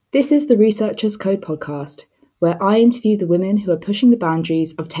This is the Researchers Code podcast, where I interview the women who are pushing the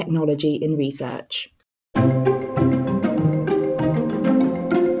boundaries of technology in research.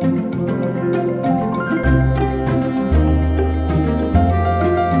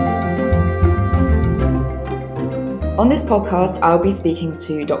 On this podcast, I'll be speaking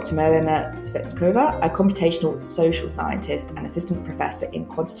to Dr. Milena Svetskova, a computational social scientist and assistant professor in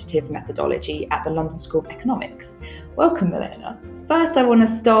quantitative methodology at the London School of Economics. Welcome, Milena. First, I want to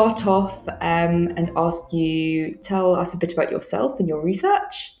start off and ask you, tell us a bit about yourself and your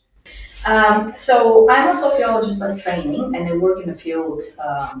research. So I'm a sociologist by training, and I work in a field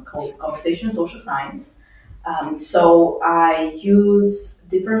called computational social science. So I use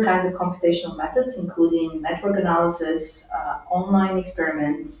different kinds of computational methods, including network analysis, online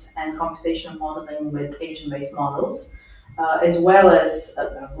experiments, and computational modeling with agent-based models, as well as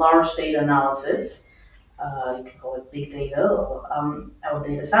large data analysis. You can call it big data or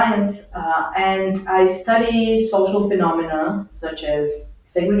data science. And I study social phenomena such as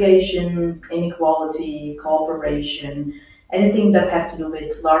segregation, inequality, cooperation, anything that have to do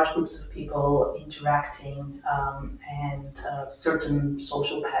with large groups of people interacting and certain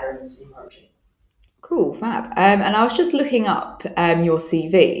social patterns emerging. Cool, fab. And I was just looking up your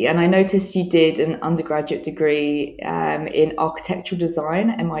CV, and I noticed you did an undergraduate degree in architectural design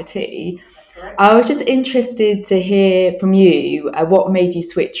at MIT. That's correct. I was just interested to hear from you what made you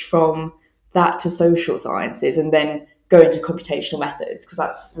switch from that to social sciences and then go into computational methods, because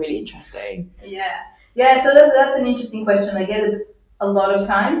that's really interesting. Yeah. So that's an interesting question. I get it a lot of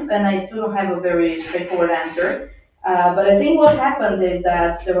times, and I still don't have a very straightforward answer. But I think what happened is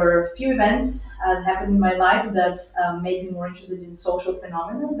that there were a few events that happened in my life that made me more interested in social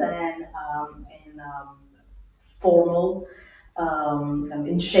phenomena than in formal,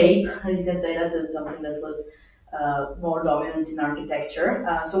 in shape. You can say that's something that was more dominant in architecture.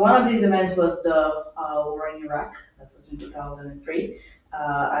 So one of these events was the war in Iraq. That was in 2003.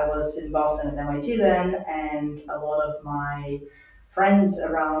 I was in Boston at MIT then, and a lot of my friends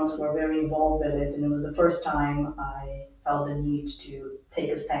around were very involved with it, and it was the first time I felt the need to take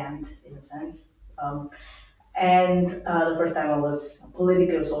a stand, in a sense. And the first time I was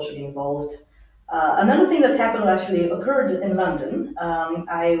politically or socially involved. Another thing that happened actually occurred in London.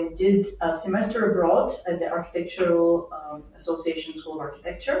 I did a semester abroad at the Architectural Association School of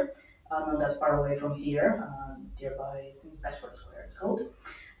Architecture, not that far away from here, nearby, I think it's Bedford Square it's called.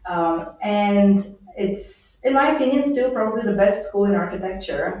 And it's, in my opinion, still probably the best school in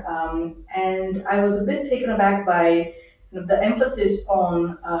architecture. And I was a bit taken aback by the emphasis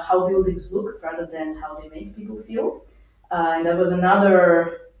on how buildings look rather than how they make people feel. And that was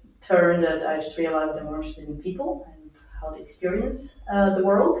another turn that I just realized I'm more interested in people and how they experience the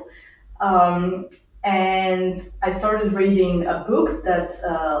world. And I started reading a book that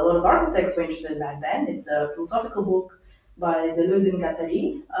a lot of architects were interested in back then. It's a philosophical book by Deleuze and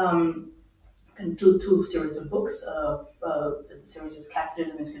Guattari, two series of books. The series is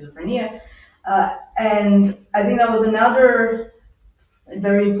Capitalism and Schizophrenia. And I think that was another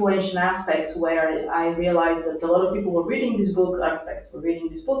very influential aspect where I realized that a lot of people were reading this book, architects were reading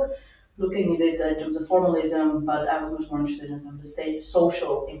this book, looking at it in terms of formalism, but I was much more interested in the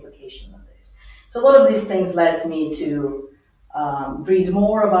social implication of this. So a lot of these things led me to read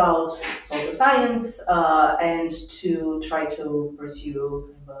more about social science and to try to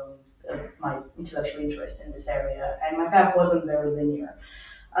pursue my intellectual interest in this area. And my path wasn't very linear.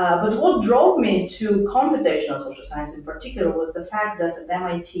 But what drove me to computational social science in particular was the fact that at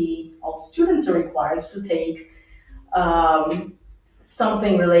MIT, all students are required to take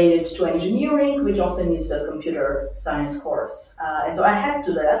something related to engineering, which often is a computer science course. And so I had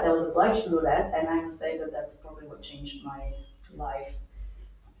to do that. I was obliged to do that. And I must say that that's probably what changed my life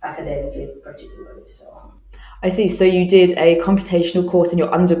academically, particularly. So I see. So you did a computational course in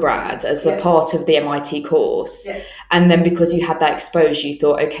your undergrad as a part of the MIT course. Yes. And then because you had that exposure, you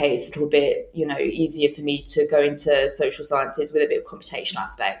thought, okay, it's a little bit, easier for me to go into social sciences with a bit of computational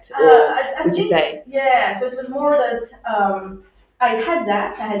aspect. Or would you say? Yeah. So it was more that I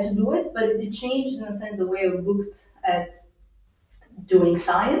had to do it, but it changed in a sense the way I looked at doing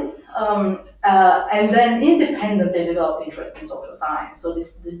science, and then independently developed interest in social science. So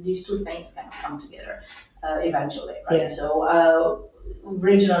these two things kind of come together eventually, right? Yeah. So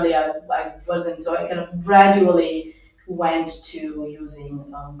originally I wasn't, so I kind of gradually went to using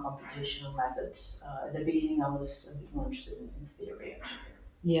computational methods. At the beginning I was a bit more interested in theory, actually.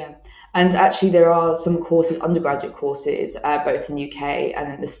 Yeah, and actually there are some courses, undergraduate courses, both in the UK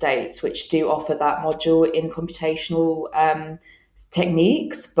and in the States, which do offer that module in computational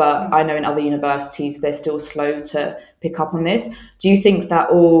techniques, but I know in other universities they're still slow to pick up on this. Do you think that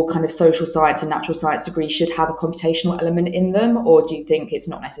all kind of social science and natural science degrees should have a computational element in them, or do you think it's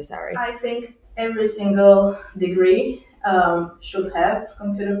not necessary? I think every single degree should have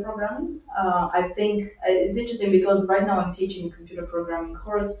computer programming. I think it's interesting because right now I'm teaching a computer programming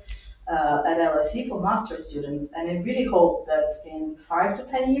course at LSE for master students, and I really hope that in 5 to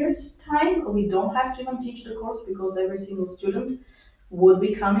 10 years' time we don't have to even teach the course because every single student would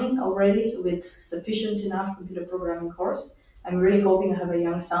be coming already with sufficient enough computer programming course. I'm really hoping I have a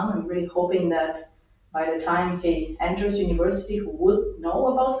young son. I'm really hoping that by the time he enters university, who would know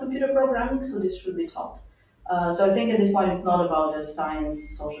about computer programming, so this should be taught. So I think at this point it's not about the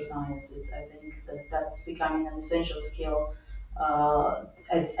science, social science. I think that that's becoming an essential skill,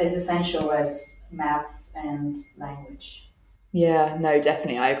 as essential as maths and language. Yeah, no,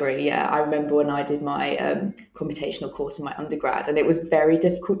 definitely, I agree. Yeah, I remember when I did my computational course in my undergrad, and it was very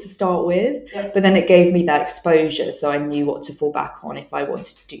difficult to start with, Yep. but then it gave me that exposure, so I knew what to fall back on if I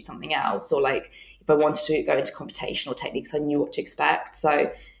wanted to do something else, or like if I wanted to go into computational techniques, I knew what to expect.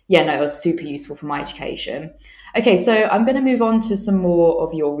 So yeah, no, it was super useful for my education. Okay, so I'm going to move on to some more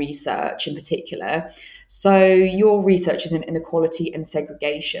of your research in particular. So your research is in inequality and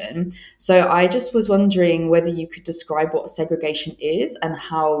segregation. So I just was wondering whether you could describe what segregation is and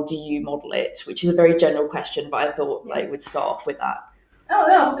how do you model it, which is a very general question, but I thought like we'd start off with that. Oh,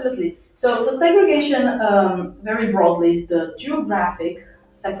 no, absolutely. So segregation, very broadly, is the geographic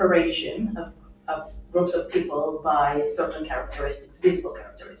separation of groups of people by certain characteristics, visible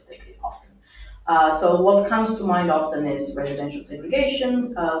characteristics often. So what comes to mind often is residential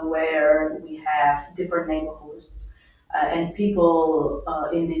segregation, where we have different neighborhoods, and people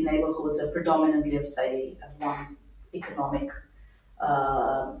in these neighborhoods are predominantly of, say, one economic,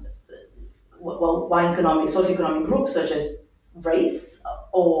 uh, one economic, socioeconomic group, such as race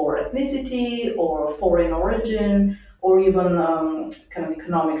or ethnicity or foreign origin or even kind of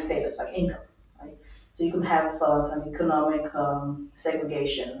economic status like income, right? So you can have kind of economic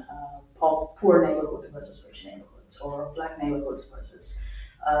segregation, poor neighborhoods versus rich neighborhoods, or black neighborhoods versus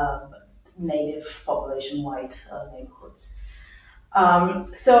native population white neighborhoods.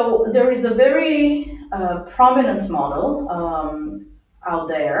 So there is a very prominent model out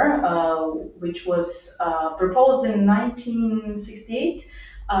there, which was proposed in 1968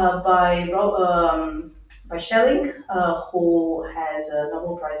 by Schelling, who has a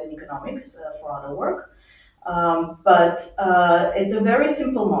Nobel Prize in Economics for other work. But it's a very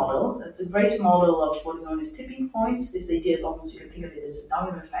simple model. It's a great model of what is known as tipping points. This idea, almost you can think of it as a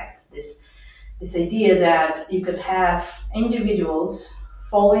domino effect. This idea that you could have individuals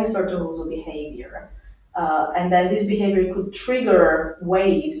following certain rules of behavior, and then this behavior could trigger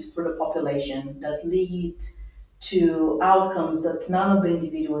waves for the population that lead to outcomes that none of the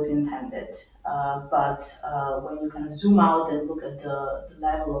individuals intended. But when you kind of zoom out and look at the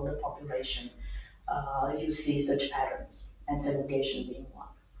level of the population, you see such patterns, and segregation being one.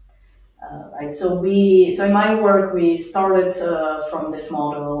 Right. So in my work, we started from this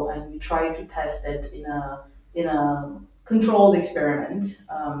model, and we tried to test it in a controlled experiment,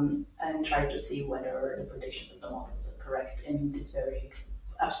 and tried to see whether the predictions of the models are correct in this very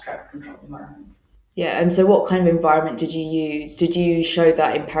abstract controlled environment. Yeah, and so what kind of environment did you use? Did you show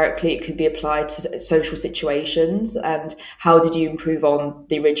that empirically it could be applied to social situations, and how did you improve on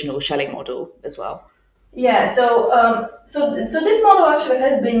the original Schelling model as well? Yeah, so this model actually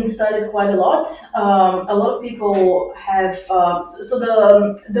has been studied quite a lot. A lot of people have.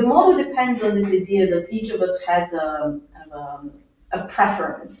 The model depends on this idea that each of us has a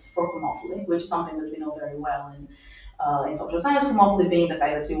preference for homophily, which is something that we know very well in social science. Homophily being the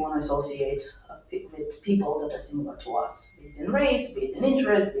fact that we want to associate with people that are similar to us, be it in race, be it in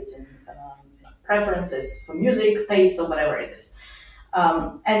interest, be it in preferences for music, taste, or whatever it is.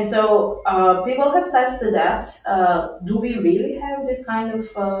 And so people have tested that. Do we really have this kind of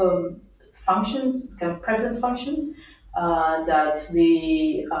functions, kind of preference functions that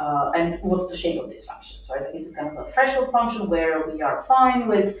we, and what's the shape of these functions, right? Like, is it kind of a threshold function where we are fine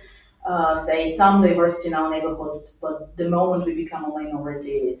with, say, some diversity in our neighborhood, but the moment we become a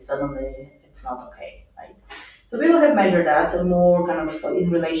minority, suddenly it's not okay, right? So people have measured that more kind of in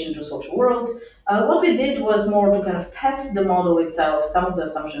relation to social world. What we did was more to kind of test the model itself, some of the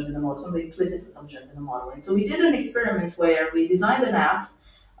assumptions in the model, some of the implicit assumptions in the model. And so we did an experiment where we designed an app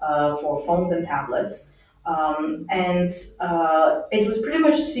for phones and tablets. And it was pretty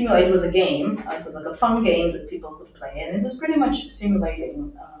much simulated. It was a game. It was like a fun game that people could play. And it was pretty much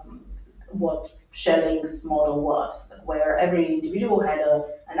simulating what Schelling's model was, where every individual had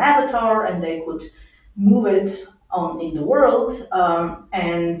an avatar and they could move it in the world,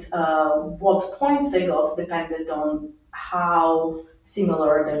 and what points they got depended on how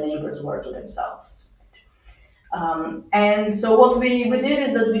similar their neighbors were to themselves. And so what we did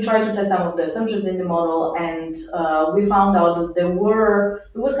is that we tried to test some of the assumptions in the model, and we found out that there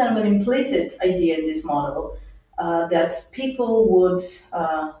was kind of an implicit idea in this model that people would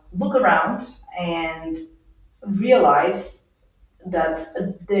look around and realize that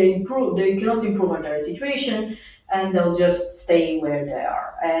they cannot improve on their situation, and they'll just stay where they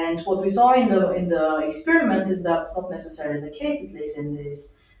are. And what we saw in the experiment is that's not necessarily the case, at least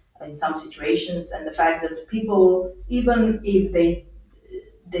in some situations. And the fact that people, even if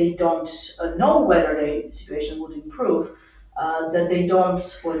they don't know whether their situation would improve, that they don't,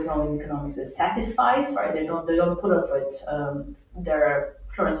 what is known in economics as satisfies, right? They don't put up with their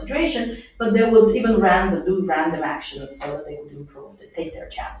current situation, but they would even do random actions so that they would improve. They take their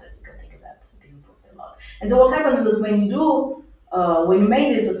chances. You can think of that. They improve a lot. And so what happens is that when you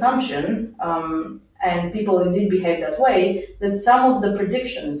make this assumption, and people indeed behave that way, that some of the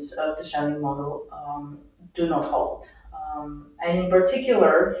predictions of the Schelling model do not hold. And in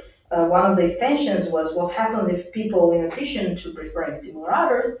particular, one of the extensions was what happens if people, in addition to preferring similar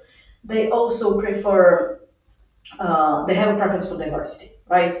others, they also they have a preference for diversity,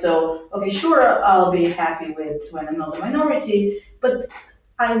 right? So, okay, sure, I'll be happy with when I'm not a minority, but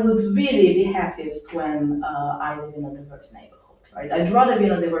I would really be happiest when I live in a diverse neighborhood, right? I'd rather be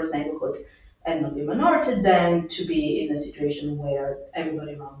in a diverse neighborhood and not be a minority than to be in a situation where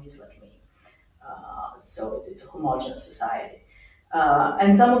everybody around me is like me. So it's a homogeneous society.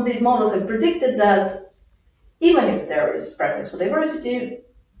 And some of these models have predicted that even if there is preference for diversity,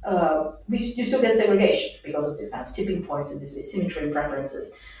 you still get segregation because of these kind of tipping points and this asymmetry in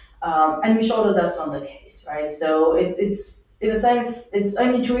preferences. And we show that that's not the case, right? So it's in a sense, it's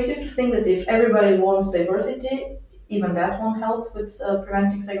unintuitive to think that if everybody wants diversity, even that won't help with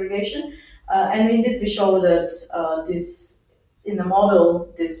preventing segregation. And indeed, we show that this in the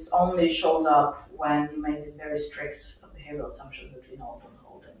model, this only shows up when you make these very strict behavioral assumptions that we know don't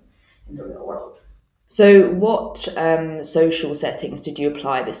hold in the real world. So what social settings did you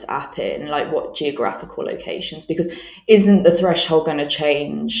apply this app in? Like what geographical locations? Because isn't the threshold going to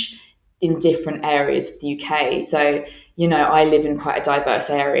change in different areas of the UK? So, I live in quite a diverse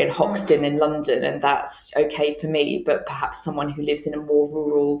area in Hoxton in London, and that's okay for me, but perhaps someone who lives in a more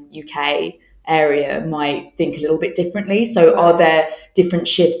rural UK area might think a little bit differently. So are there different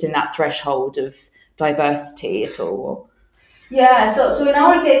shifts in that threshold of diversity at all? Yeah, so in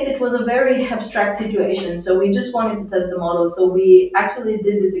our case, it was a very abstract situation. So we just wanted to test the model. So we actually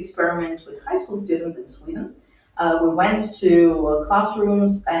did this experiment with high school students in Sweden. We went to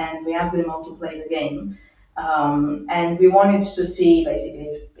classrooms and we asked them all to play the game. And we wanted to see basically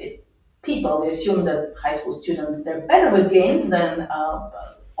if people, we assume that high school students, they're better with games than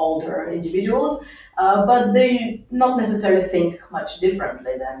older individuals, but they not necessarily think much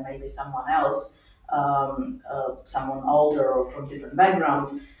differently than maybe someone else. Someone older or from different background.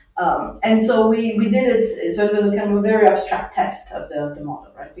 And so we did it, so it was a kind of a very abstract test of the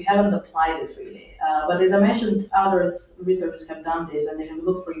model, right? We haven't applied it really. But as I mentioned, researchers have done this, and they have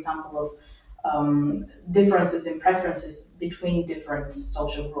looked, for example, of differences in preferences between different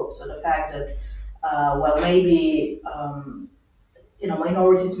social groups. So the fact that, maybe,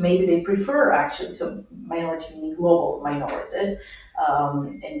 minorities, maybe they prefer actually, so minority meaning global minorities,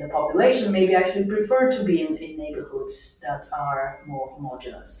 in the population maybe actually prefer to be in neighborhoods that are more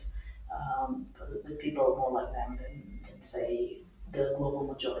homogeneous, with people more like them than say the global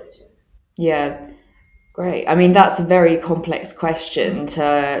majority. Yeah, great. I mean, that's a very complex question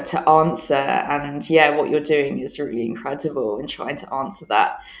to answer, and what you're doing is really incredible in trying to answer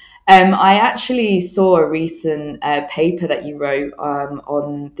that. I actually saw a recent paper that you wrote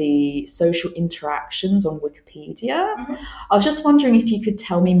on the social interactions on Wikipedia. Mm-hmm. I was just wondering if you could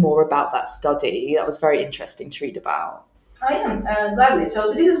tell me more about that study. That was very interesting to read about. I am, gladly.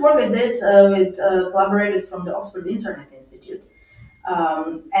 So this is work I did with collaborators from the Oxford Internet Institute.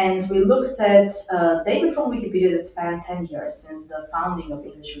 And we looked at data from Wikipedia that spanned 10 years since the founding of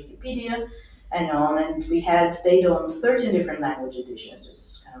English Wikipedia and on. And we had data on 13 different language editions,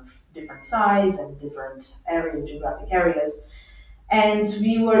 just kind of different size and different areas, geographic areas. And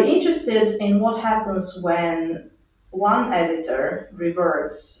we were interested in what happens when one editor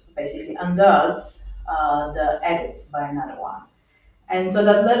reverts, basically undoes the edits by another one. And so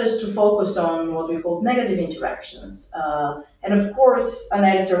that led us to focus on what we call negative interactions. And of course, an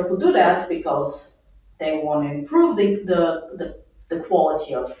editor could do that because they want to improve the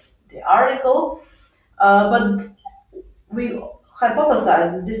quality of the article. But we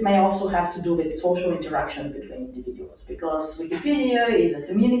hypothesized this may also have to do with social interactions between individuals, because Wikipedia is a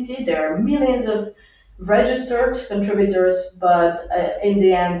community. There are millions of registered contributors, but in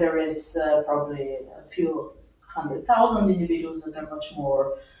the end, there is probably a few 100,000 individuals that are much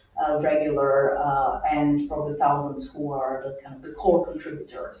more regular, and probably thousands who are the kind of the core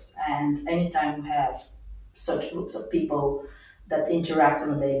contributors. And anytime we have such groups of people that interact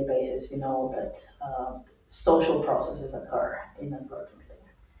on a daily basis, we know that social processes occur inadvertently.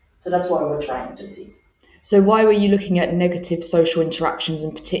 So that's what we're trying to see. So why were you looking at negative social interactions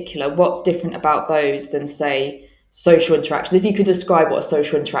in particular? What's different about those than, say, social interactions? If you could describe what a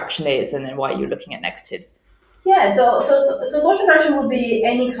social interaction is and then why you're looking at negative. Yeah, so social interaction would be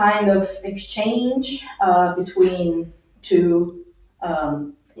any kind of exchange between two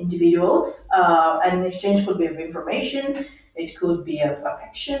individuals. And the exchange could be of information, it could be of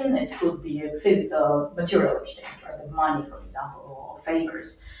affection, it could be a physical, material exchange, right? Of money, for example, or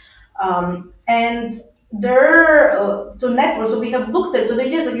favors. And there, so networks, so we have looked at, so the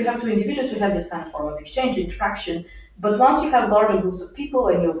idea is that you have two individuals who have this kind of form of exchange, interaction, but once you have larger groups of people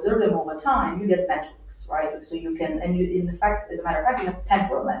and you observe them over time, you get networks, right? So you can, and you, in fact, as a matter of fact, you have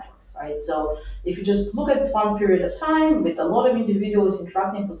temporal networks, right? So if you just look at one period of time with a lot of individuals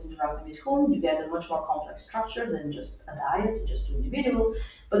interacting, who's interacting with whom, you get a much more complex structure than just a diet, just two individuals.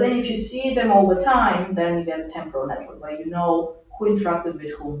 But then if you see them over time, then you get a temporal network where you know who interacted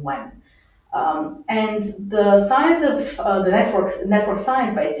with whom when. And the science of the network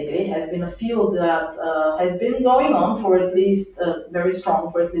science basically has been a field that has been going on for at least, very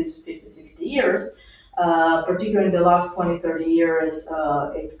strong for at least 50, 60 years. Particularly in the last 20, 30 years,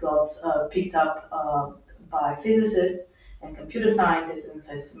 it got picked up by physicists and computer scientists and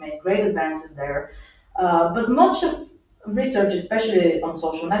has made great advances there. But much of research, especially on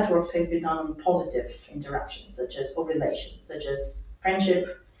social networks, has been done on positive interactions, such as, or relations, such as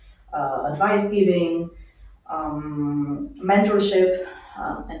friendship, advice giving, mentorship,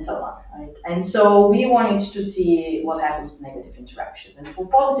 and so on. Right? And so we wanted to see what happens to negative interactions. And for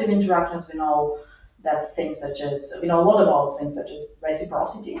positive interactions, we know that things such as, we know a lot about things such as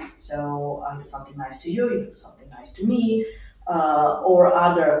reciprocity. So I do something nice to you, you do something nice to me, or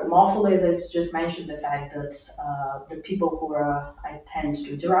other homophily, as I just mentioned, the fact that the people who I tend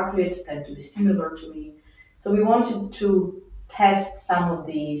to interact with tend to be similar to me. So we wanted to test some of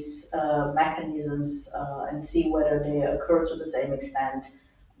these mechanisms and see whether they occur to the same extent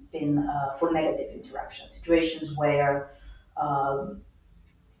in for negative interaction situations where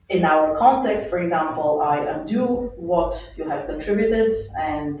in our context, for example, I undo what you have contributed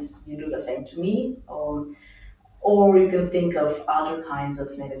and you do the same to me. Or you can think of other kinds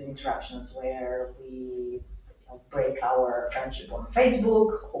of negative interactions where we break our friendship on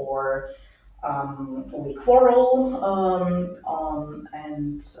Facebook, or we quarrel,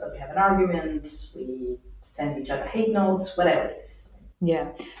 and we have an argument, we send each other hate notes, whatever it is.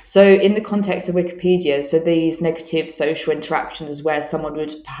 Yeah. So in the context of Wikipedia, so these negative social interactions is where someone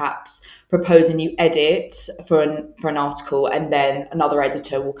would perhaps propose a new edit for an article, and then another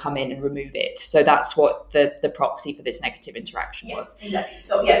editor will come in and remove it. So that's what the proxy for this negative interaction was. Exactly.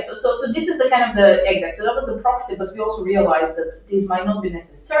 So so this is the kind of the exact. So that was the proxy, but we also realized that this might not be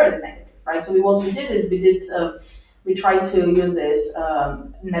necessarily negative, right? So what we did is we tried to use this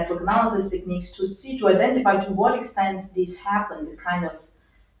network analysis techniques to identify to what extent these happen, this kind of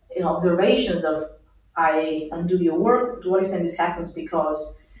observations of I undo your work, to what extent this happens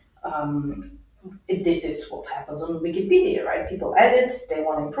because this is what happens on Wikipedia, right? People edit, they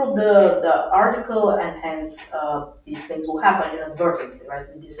want to improve the article, and hence these things will happen inadvertently, right?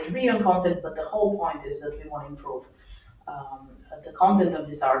 We disagree on content, but the whole point is that we want to improve the content of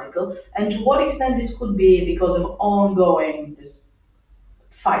this article, and to what extent this could be because of ongoing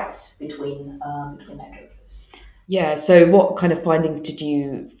fights between editors. Yeah. So, what kind of findings did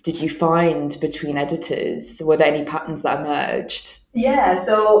you find between editors? Were there any patterns that emerged? Yeah.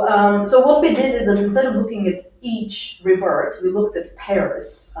 So what we did is that instead of looking at each revert, we looked at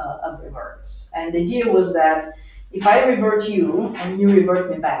pairs of reverts, and the idea was that if I revert you and you revert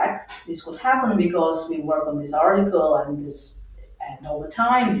me back, this could happen because we work on this article and over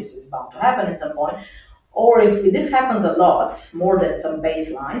time, this is bound to happen at some point. Or if this happens a lot, more than some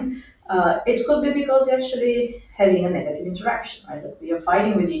baseline, it could be because we're actually having a negative interaction, right? That we are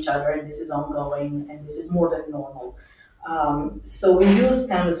fighting with each other and this is ongoing and this is more than normal. So we used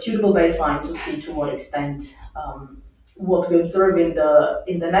kind of a suitable baseline to see to what extent what we observe in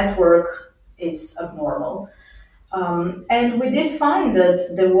the network is abnormal. And we did find that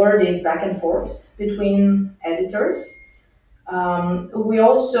there were these back and forths between editors. We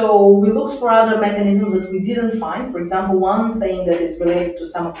looked for other mechanisms that we didn't find. For example, one thing that is related to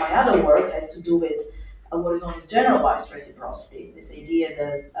some of my other work has to do with what is known as generalized reciprocity. This idea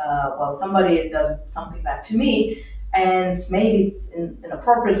that somebody does something back to me, and maybe it's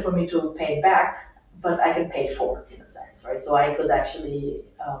inappropriate for me to pay it back, but I can pay for it in a sense, right? So I could actually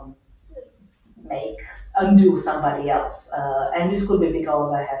undo somebody else, and this could be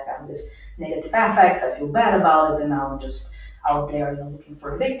because I have kind of this negative affect. I feel bad about it, and now I'm just out there, looking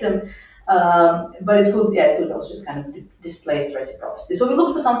for a victim. But it could also just kind of displace reciprocity. So we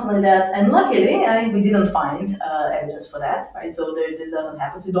looked for something like that, and luckily, we didn't find evidence for that, right? So this doesn't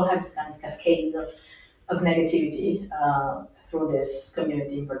happen. So you don't have this kind of cascades of negativity through this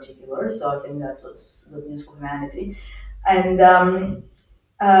community in particular. So I think that's what's good news for humanity. And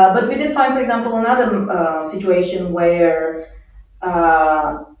but we did find, for example, another situation where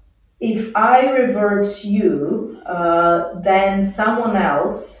if I revert you, then someone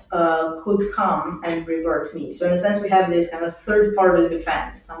else could come and revert me. So in a sense, we have this kind of third-party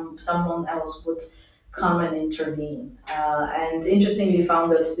defense. Someone else would come and intervene. And interestingly,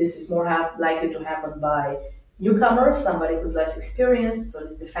 found that this is more likely to happen by newcomers, somebody who's less experienced. So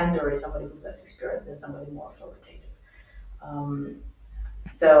this defender is somebody who's less experienced than somebody more authoritative.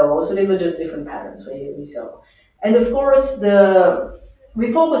 So they were just different patterns we saw. And of course, we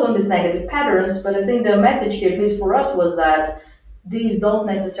focus on these negative patterns, but I think the message here, at least for us, was that these don't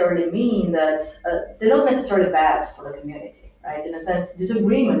necessarily mean that they're not necessarily bad for the community, right? In a sense,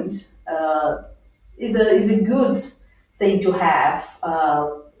 disagreement is a good thing to have,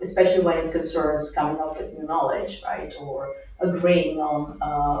 especially when it concerns coming up with new knowledge, right? Or agreeing on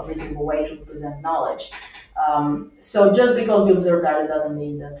a reasonable way to represent knowledge. So just because we observe that, it doesn't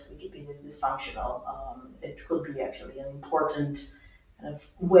mean that Wikipedia is dysfunctional. It could be actually an important kind of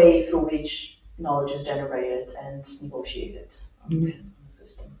way through which knowledge is generated and negotiated in the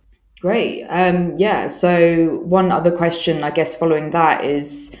system. Great. So one other question, I guess, following that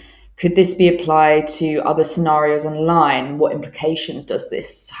is, could this be applied to other scenarios online? What implications does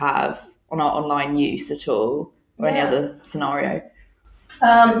this have on our online use at all, or any other scenario?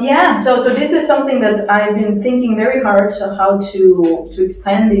 So this is something that I've been thinking very hard on how to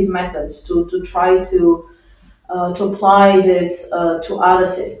extend these methods to try to apply this to other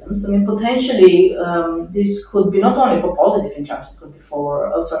systems. I mean, potentially this could be not only for positive interactions, it could be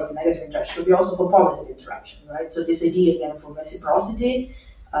for negative interactions, it could be also for positive interactions, right? So this idea again for reciprocity,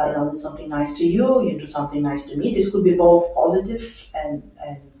 something nice to you, you do something nice to me. This could be both positive and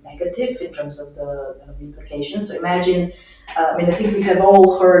negative in terms of the kind of implications. So imagine, I think we have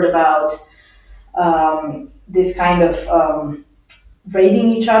all heard about this kind of rating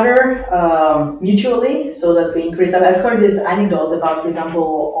each other mutually so that we increase. I've heard these anecdotes about, for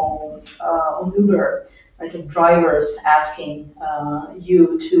example, on Uber, right, of drivers asking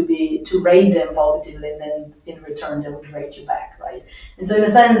you to rate them positively, and then in return they would rate you back, right? And so in a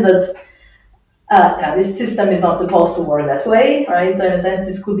sense that this system is not supposed to work that way, right? So in a sense,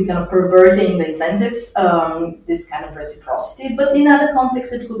 this could be kind of perverting the incentives, this kind of reciprocity. But in other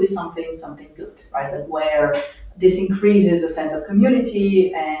contexts, it could be something good, right? That where this increases the sense of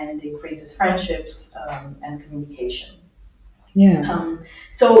community and increases friendships and communication. Yeah.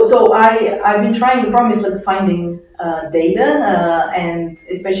 So I've been trying to promise finding data and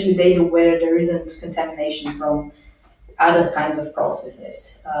especially data where there isn't contamination from other kinds of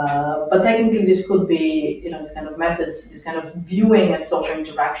processes. But technically this could be, this kind of methods, this kind of viewing at social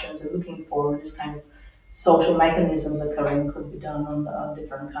interactions and looking for this kind of social mechanisms occurring could be done on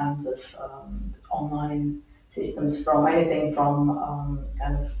different kinds of online systems, from anything from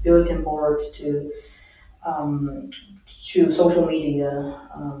kind of bulletin boards to social media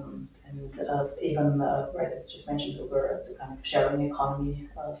and even, as just mentioned, Uber, to kind of sharing economy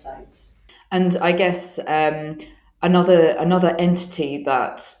sites. And I guess another entity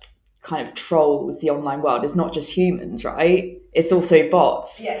that kind of trolls the online world is not just humans, right? It's also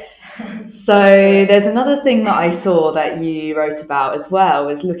bots. Yes. So there's another thing that I saw that you wrote about as well,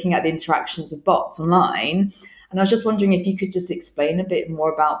 is looking at the interactions of bots online. And I was just wondering if you could just explain a bit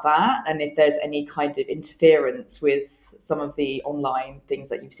more about that, and if there's any kind of interference with some of the online things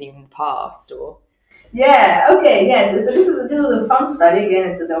that you've seen in the past, or... Yeah, okay, yes. So this was a fun study,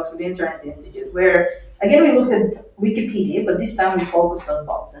 again, at the Oxford Internet Institute, where, again, we looked at Wikipedia, but this time we focused on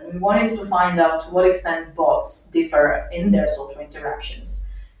bots. And we wanted to find out to what extent bots differ in their social interactions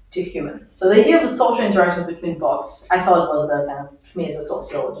to humans. So the idea of social interactions between bots, I thought was the kind of, for me as a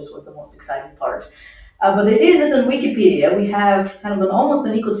sociologist, was the most exciting part. But the idea is that on Wikipedia, we have kind of almost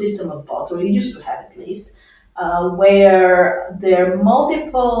an ecosystem of bots, or we used to have at least, where there are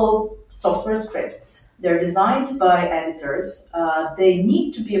multiple software scripts. They're designed by editors. They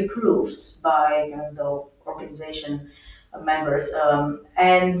need to be approved by the organization members. So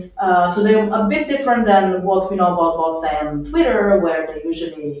they're a bit different than what we know about bots on Twitter, where they're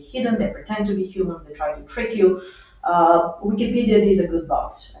usually hidden, they pretend to be human, they try to trick you. Wikipedia, these are good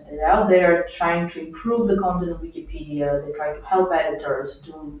bots. They're out there trying to improve the content of Wikipedia. They try to help editors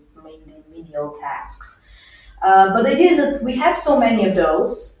do mainly menial tasks. But the idea is that we have so many of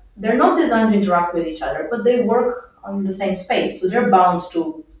those. They're not designed to interact with each other, but they work on the same space, so they're bound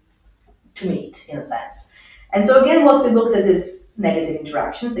to meet in a sense. And so again, what we looked at is negative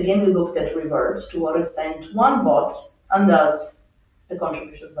interactions. Again, we looked at reverts, to what extent one bot undoes the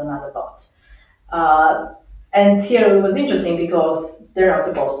contribution of another bot. And here it was interesting because they're not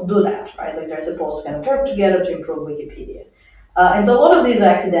supposed to do that, right? Like they're supposed to kind of work together to improve Wikipedia. And so a lot of these are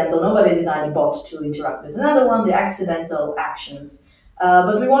accidental. Nobody designed a bot to interact with another one. They're accidental actions.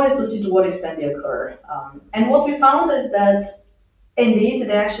 But we wanted to see to what extent they occur. And what we found is that indeed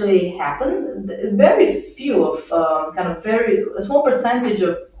they actually happen. Very few of a small percentage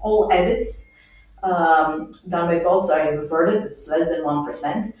of all edits done by bots are reverted. It's less than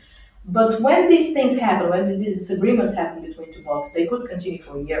 1%. But when these things happen, when these disagreements happen between two bots, they could continue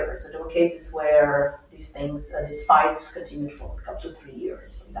for years. So there were cases where these fights continued for up to 3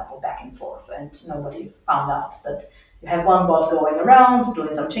 years, for example, back and forth, and nobody found out that you have one bot going around,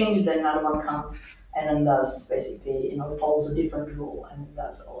 doing some change, then another one comes and then does basically, follows a different rule and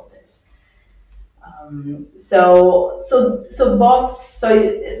does all of this. So bots. So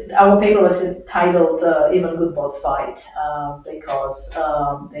our paper was titled "Even Good Bots Fight" because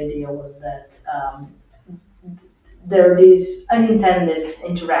the idea was that there are these unintended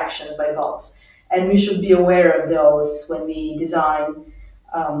interactions by bots, and we should be aware of those when we design.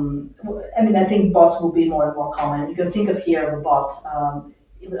 I think bots will be more and more common. You can think of here of a bot,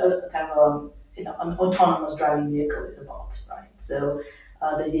 an autonomous driving vehicle is a bot, right? So.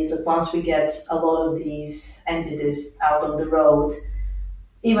 The idea is that once we get a lot of these entities out on the road,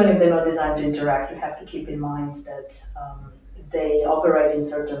 even if they're not designed to interact, we have to keep in mind that they operate in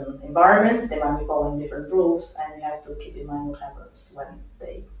certain environments, they might be following different rules, and we have to keep in mind what happens when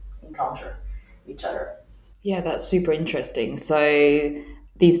they encounter each other. Yeah, that's super interesting. So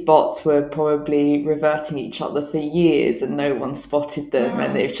these bots were probably reverting each other for years and no one spotted them.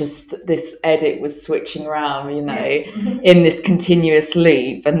 And they've just, this edit was switching around, in this continuous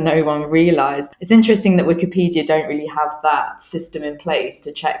loop and no one realized. It's interesting that Wikipedia don't really have that system in place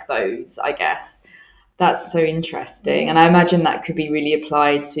to check those, I guess. That's so interesting. And I imagine that could be really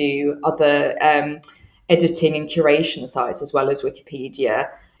applied to other editing and curation sites as well as Wikipedia.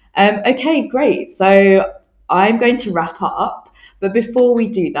 Okay, great. So I'm going to wrap up. But before we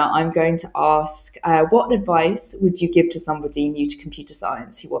do that, I'm going to ask, what advice would you give to somebody new to computer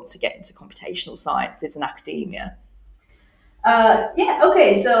science who wants to get into computational sciences in academia?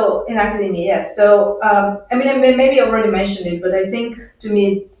 So in academia, yes. So, maybe I already mentioned it, but I think to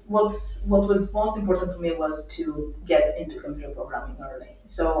me, what was most important for me was to get into computer programming early.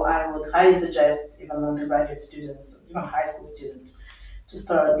 So I would highly suggest even undergraduate students, even high school students,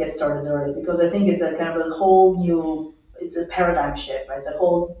 to get started early, because I think it's a kind of a whole new, it's a paradigm shift, right? It's a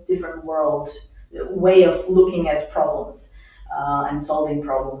whole different way of looking at problems and solving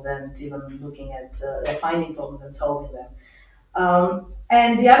problems, and even looking at finding problems and solving them.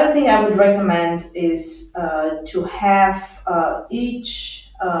 And the other thing I would recommend is to have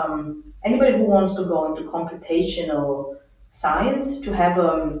anybody who wants to go into computational science to have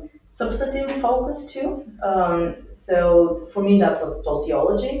a substantive focus too. So for me, that was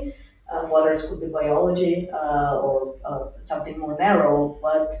sociology. For others, could be biology or something more narrow.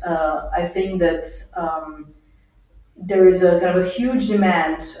 But I think that there is a kind of a huge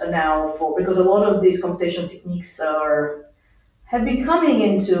demand now because a lot of these computational techniques have been coming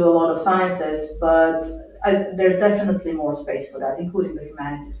into a lot of sciences, but there's definitely more space for that, including the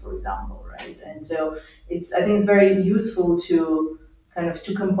humanities, for example, right? And so I think it's very useful to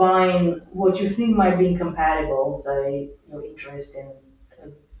combine what you think might be incompatible, say your interest in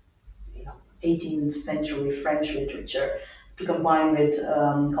 18th century French literature, to combine with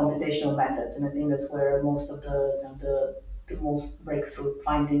computational methods, and I think that's where most of the most breakthrough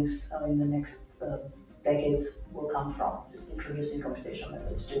findings in the next decades will come from. Just introducing computational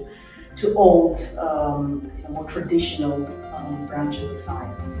methods to old, more traditional branches of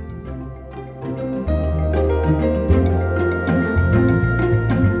science.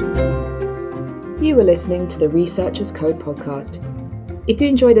 You were listening to the Researchers Code podcast. If you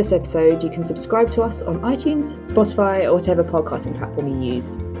enjoyed this episode, you can subscribe to us on iTunes, Spotify, or whatever podcasting platform you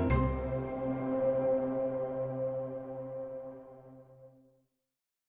use.